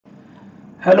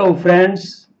Hello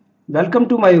friends, welcome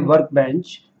to my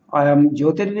workbench. I am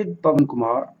Jyotirvid Pavan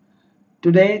Kumar.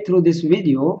 Today through this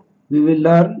video we will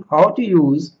learn how to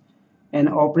use an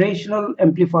operational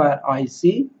amplifier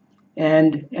IC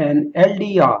and an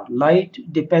LDR light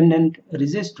dependent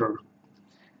resistor.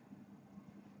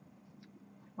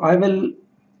 I will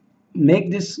make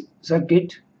this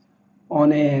circuit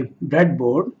on a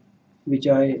breadboard which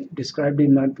I described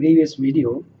in my previous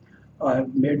video. I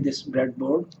have made this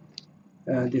breadboard.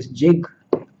 This jig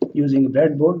using a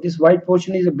breadboard. This white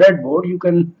portion is a breadboard you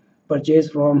can purchase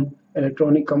from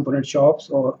electronic component shops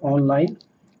or online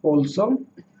also.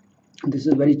 This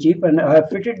is very cheap, and I have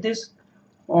fitted this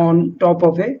on top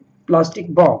of a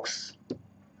plastic box,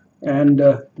 and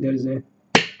there is a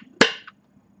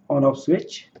on-off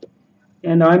switch,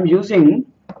 and I'm using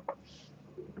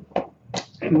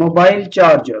a mobile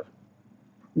charger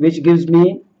which gives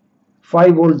me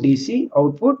 5 volt DC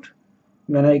output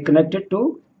when I connect it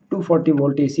to 240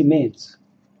 volt AC mains.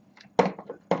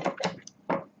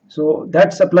 So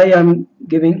that supply I'm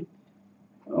giving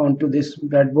onto this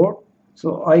breadboard.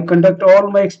 So I conduct all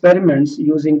my experiments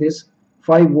using this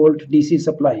 5 volt DC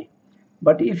supply.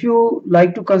 But if you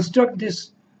like to construct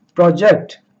this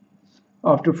project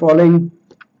after following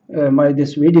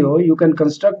this video, you can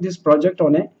construct this project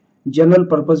on a general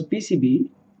purpose PCB,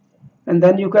 and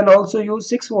then you can also use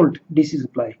 6 volt DC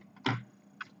supply.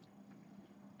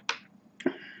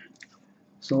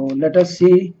 So let us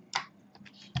see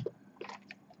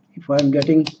if I am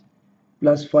getting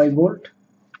plus 5 volt.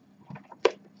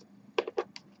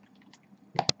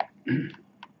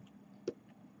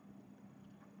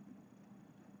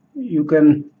 You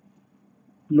can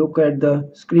look at the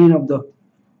screen of the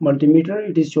multimeter.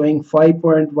 It is showing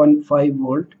 5.15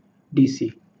 volt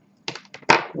DC.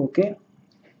 Okay.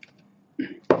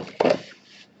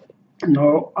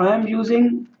 Now I am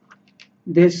using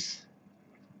this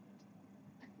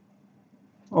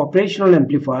operational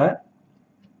amplifier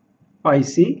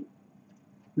IC,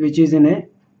 which is in a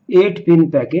 8-pin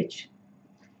package,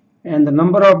 and the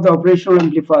number of the operational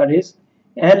amplifier is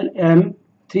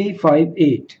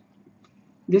LM358.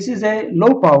 This is a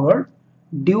low power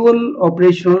dual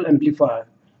operational amplifier.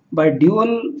 By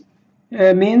dual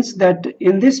means that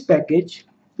in this package,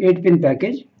 8-pin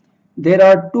package, there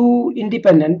are 2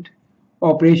 independent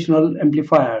operational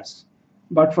amplifiers,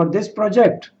 but for this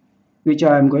project which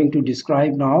I am going to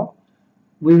describe now,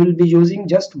 we will be using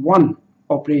just one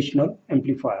operational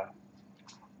amplifier.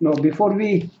 Now before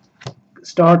we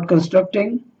start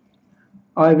constructing,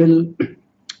 I will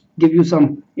give you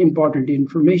some important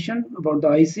information about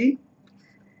the IC.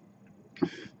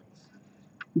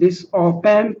 This op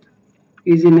amp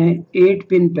is in a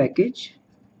 8-pin package.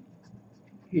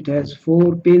 It has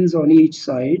 4 pins on each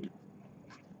side,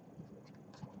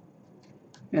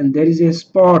 and there is a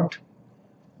spot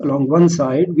along one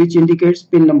side which indicates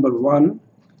pin number 1,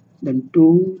 then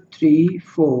 2, 3,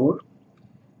 4,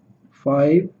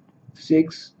 5,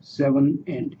 6, 7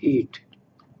 and 8.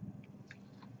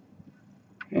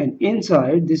 And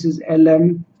inside, this is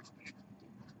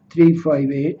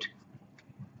LM358.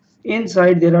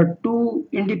 Inside there are 2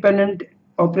 independent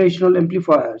operational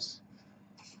amplifiers,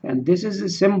 and this is a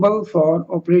symbol for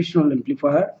operational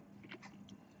amplifier,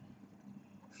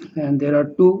 and there are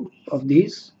 2 of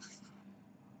these.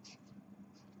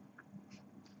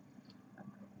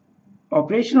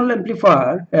 Operational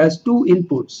amplifier has 2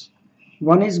 inputs.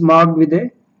 One is marked with a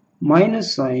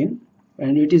minus sign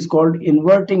and it is called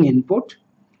inverting input,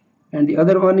 and the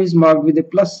other one is marked with a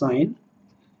plus sign,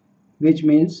 which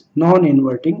means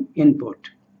non-inverting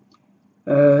input.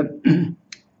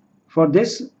 For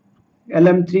this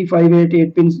LM358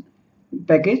 8-pin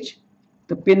package,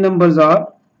 the pin numbers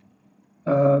are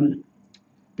pin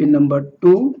number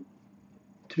 2,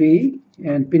 3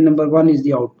 and pin number 1 is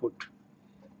the output.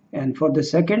 And for the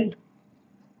second,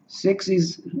 6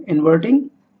 is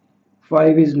inverting,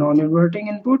 5 is non-inverting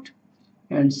input,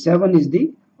 and 7 is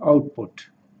the output.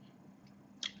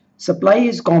 Supply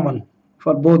is common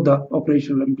for both the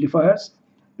operational amplifiers.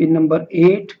 Pin number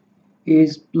 8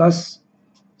 is plus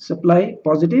supply,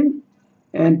 positive,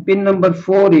 and pin number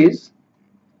 4 is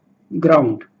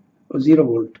ground or 0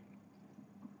 volt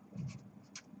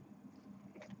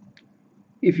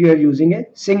if you are using a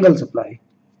single supply.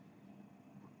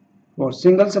 For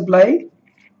single supply,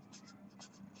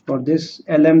 for this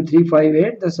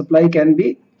LM358, the supply can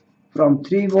be from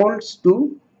 3 volts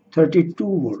to 32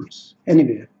 volts,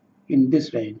 anywhere in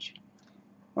this range.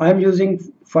 I am using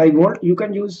 5 volt. You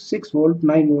can use 6 volt,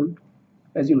 9 volt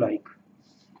as you like.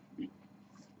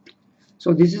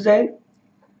 So this is a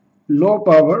low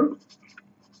power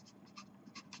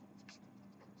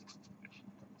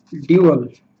dual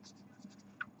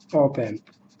op amp.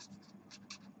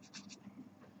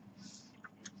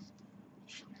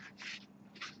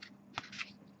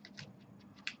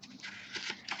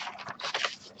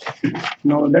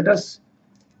 Now let us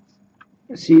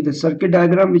see the circuit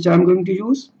diagram which I am going to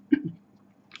use.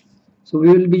 So we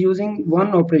will be using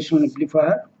one operational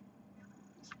amplifier.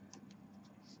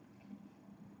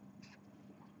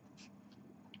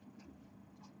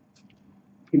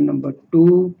 Pin number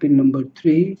 2, pin number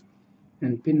 3,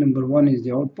 and pin number 1 is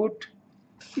the output.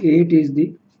 8 is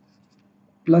the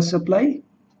plus supply,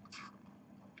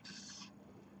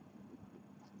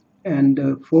 and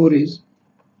 4 is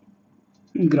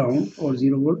ground or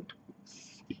 0 volt.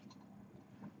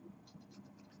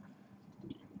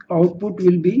 Output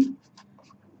will be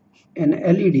an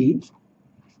LED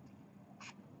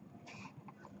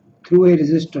through a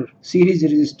resistor, series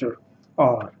resistor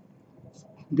R.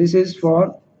 This is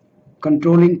for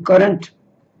controlling current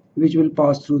which will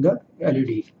pass through the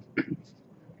LED.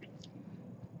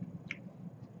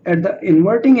 At the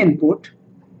inverting input,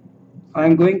 I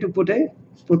am going to put a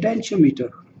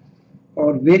potentiometer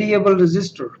or variable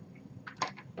resistor.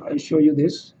 I'll show you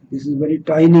this. This is very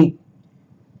tiny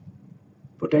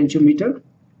potentiometer.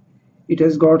 It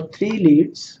has got three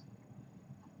legs.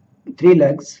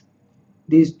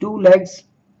 These two legs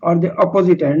are the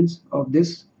opposite ends of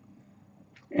this,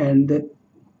 and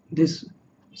this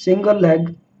single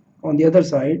leg on the other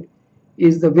side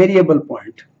is the variable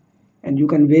point, and you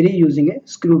can vary using a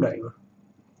screwdriver.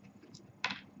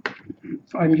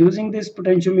 I'm using this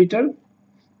potentiometer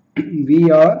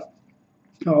VR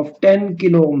of 10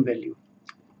 kilo ohm value,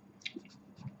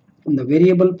 and the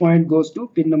variable point goes to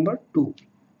pin number 2.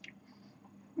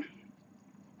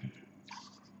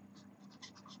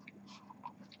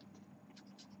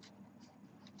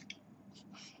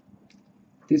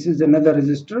 This is another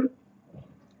resistor.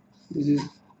 This is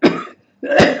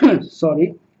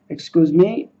sorry, excuse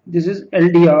me, this is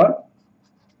LDR.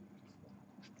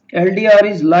 LDR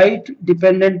is light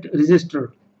dependent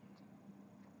resistor.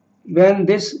 When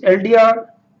this LDR,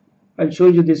 I'll show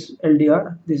you this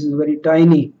LDR. This is a very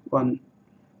tiny one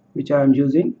which I am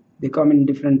using. They come in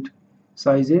different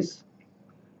sizes.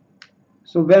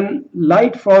 So when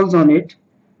light falls on it,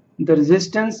 the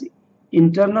resistance,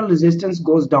 internal resistance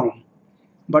goes down,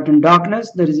 but in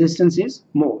darkness the resistance is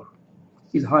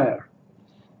higher.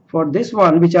 For this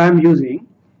one which I am using,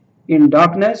 in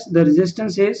darkness the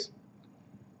resistance is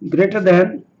greater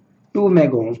than 2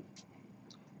 megohm,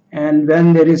 and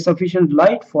when there is sufficient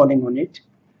light falling on it,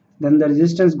 then the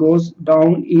resistance goes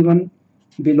down even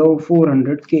below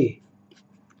 400k.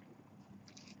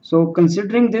 So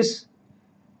considering this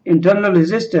internal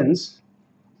resistance,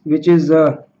 which is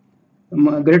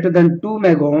greater than 2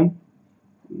 megohm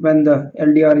when the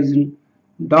LDR is in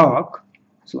dark,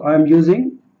 so I am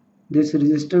using this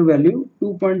resistor value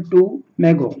 2.2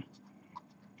 megohm.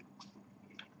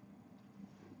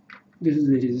 This is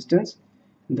the resistance,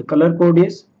 and the color code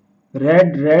is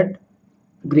red,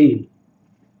 green.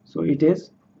 So it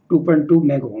is 2.2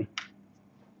 megohm.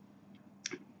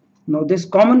 Now this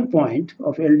common point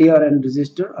of LDR and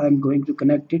resistor, I am going to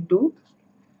connect it to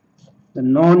the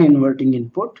non-inverting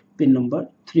input, pin number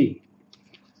 3.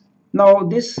 Now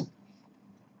this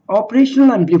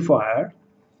operational amplifier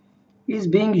is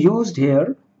being used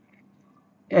here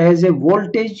as a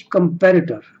voltage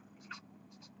comparator.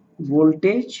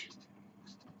 Voltage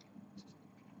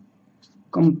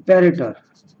comparator.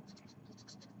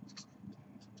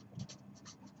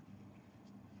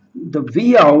 The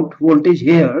V out voltage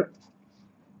here,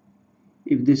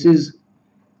 if this is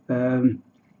V1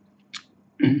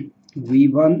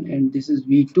 and this is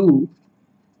V2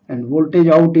 and voltage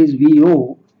out is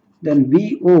VO, then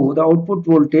VO, the output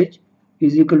voltage,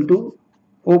 is equal to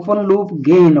open loop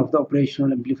gain of the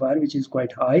operational amplifier, which is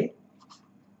quite high,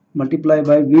 multiplied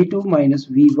by V2 minus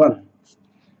V1.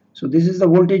 So this is the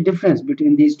voltage difference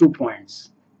between these 2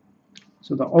 points.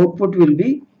 So the output will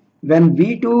be, when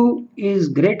V2 is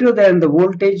greater than the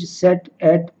voltage set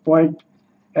at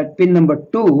pin number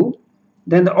 2,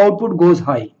 then the output goes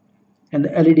high and the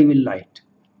LED will light.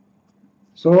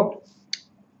 So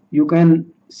you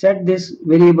can set this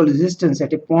variable resistance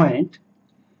at a point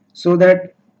so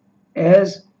that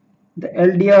as the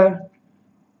LDR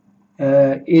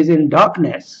is in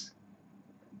darkness,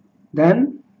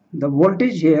 then the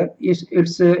voltage here is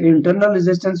its internal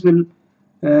resistance will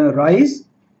rise,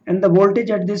 and the voltage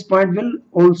at this point will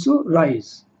also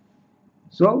rise.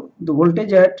 So the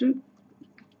voltage at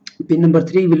pin number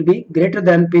 3 will be greater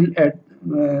than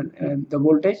the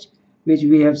voltage which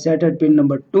we have set at pin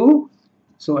number 2.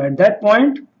 So at that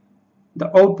point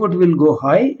the output will go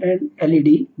high and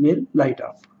LED will light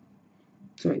up.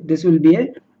 So this will be a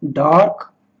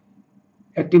dark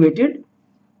activated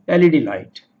LED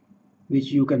light, which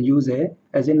you can use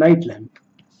as a night lamp.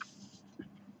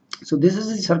 So this is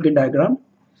the circuit diagram.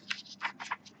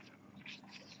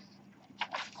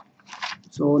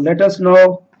 So let us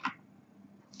now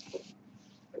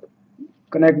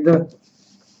connect the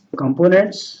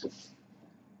components.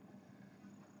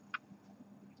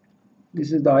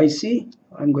 This is the IC.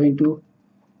 I'm going to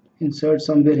insert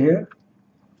somewhere here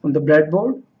on the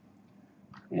breadboard,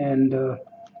 and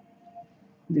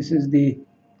this is the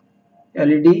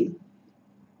LED.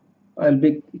 I'll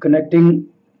be connecting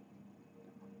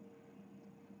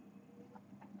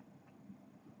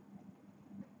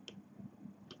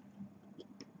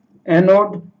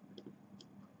anode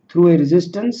through a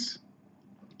resistance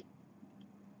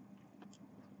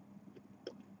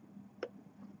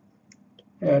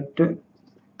at pin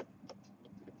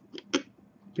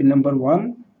number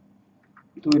 1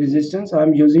 to a resistance. I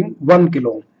am using 1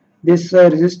 kilo ohm. This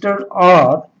resistor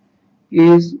R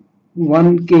is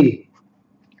 1K.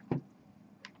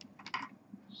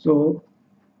 So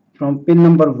from pin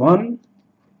number 1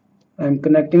 I am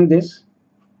connecting this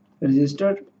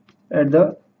resistor at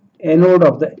the anode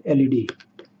of the LED,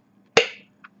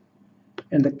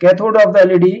 and the cathode of the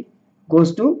LED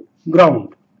goes to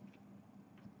ground.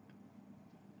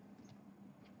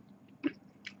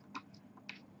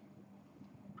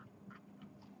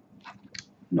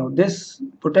 Now this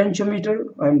potentiometer,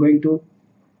 I am going to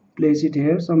place it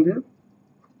here somewhere.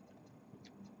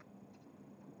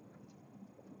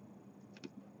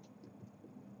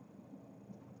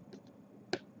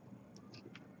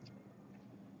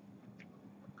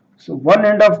 So one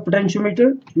end of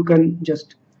potentiometer, you can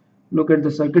just look at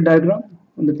the circuit diagram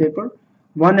on the paper.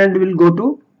 One end will go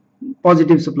to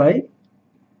positive supply.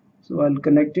 So I'll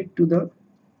connect it to the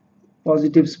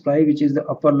positive supply, which is the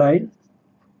upper line.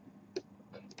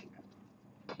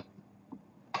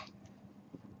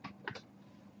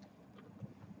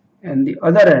 And the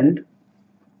other end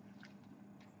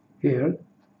here,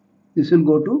 this will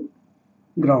go to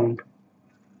ground,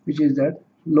 which is that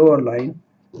lower line,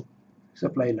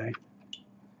 supply line.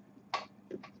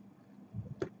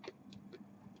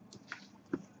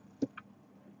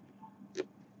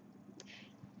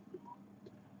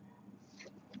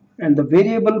 And the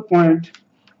variable point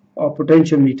of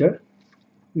potentiometer,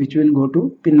 which will go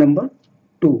to pin number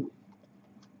 2.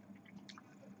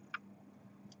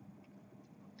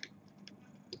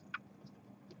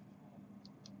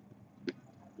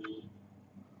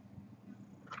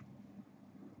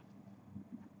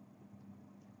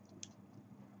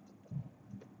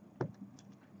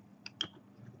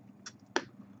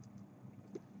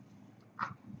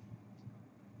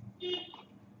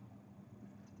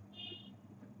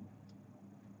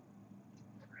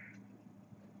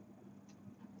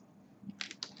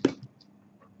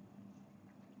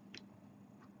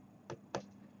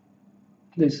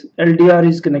 This LDR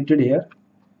is connected here,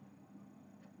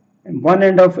 and one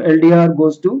end of LDR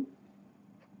goes to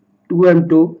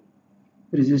 2M2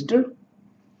 resistor,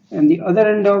 and the other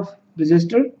end of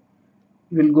resistor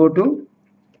will go to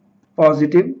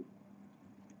positive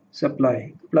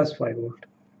supply, plus 5 volt.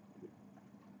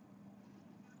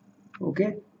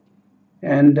 Okay,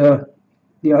 and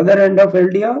the other end of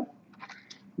LDR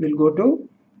will go to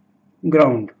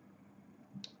ground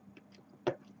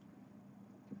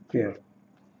here.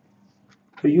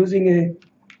 So using a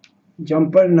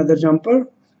jumper, another jumper,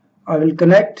 I will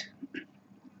connect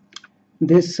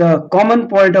this common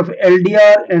point of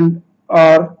LDR and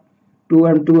R,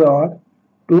 2M2R,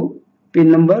 to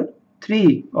pin number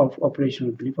 3 of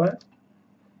operational amplifier.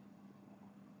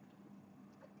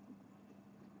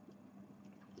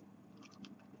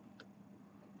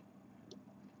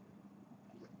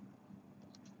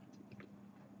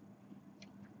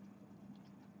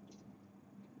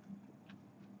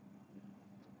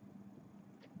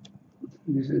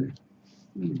 This is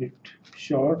a bit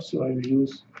short, so I will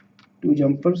use 2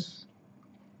 jumpers.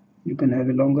 You can have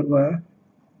a longer wire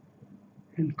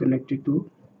and connect it to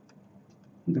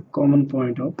the common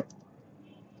point of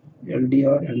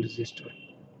LDR and resistor.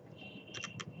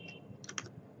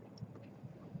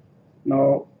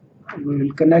 Now we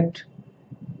will connect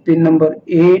pin number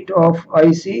 8 of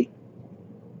IC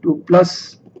to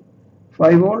plus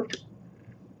 5 volt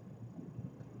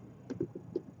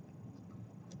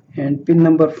and pin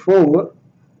number 4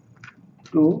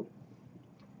 to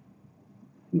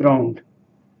ground.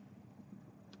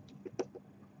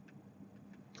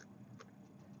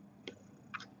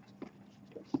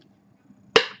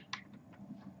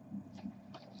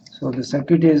 So the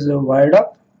circuit is wired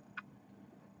up,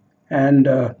 and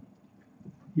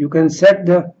you can set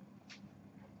this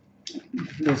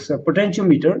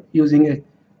potentiometer using a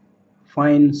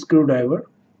fine screwdriver.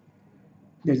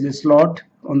 There is a slot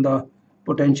on the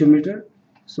potentiometer,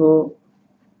 so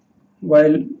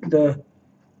while the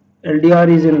LDR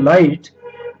is in light,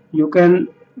 you can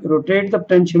rotate the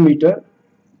potentiometer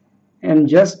and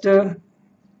just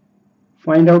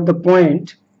find out the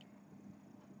point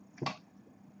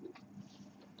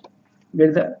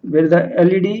where the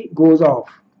LED goes off.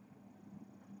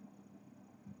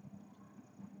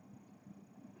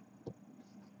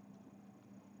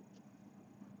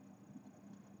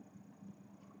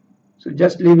 So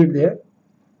just leave it there.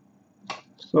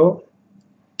 So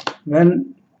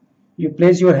when you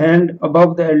place your hand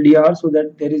above the LDR so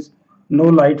that there is no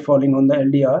light falling on the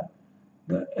LDR,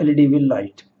 the LED will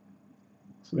light.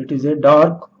 So it is a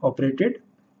dark operated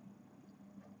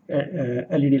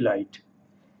LED light,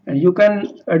 and you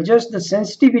can adjust the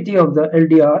sensitivity of the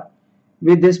LDR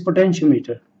with this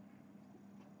potentiometer.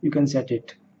 You can set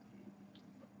it.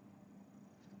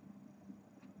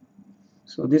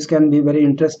 So this can be very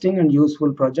interesting and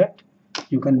useful project.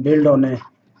 You can build on a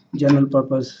general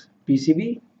purpose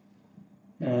PCB,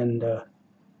 and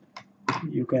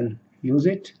you can use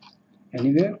it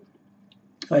anywhere.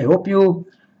 I hope you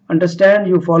understand,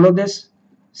 you follow this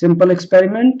simple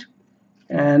experiment,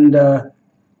 and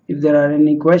if there are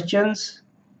any questions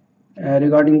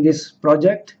regarding this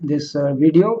project, this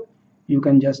video, you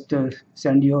can just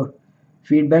send your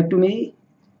feedback to me.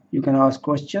 You can ask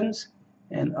questions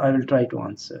and I will try to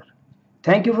answer.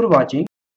 Thank you for watching.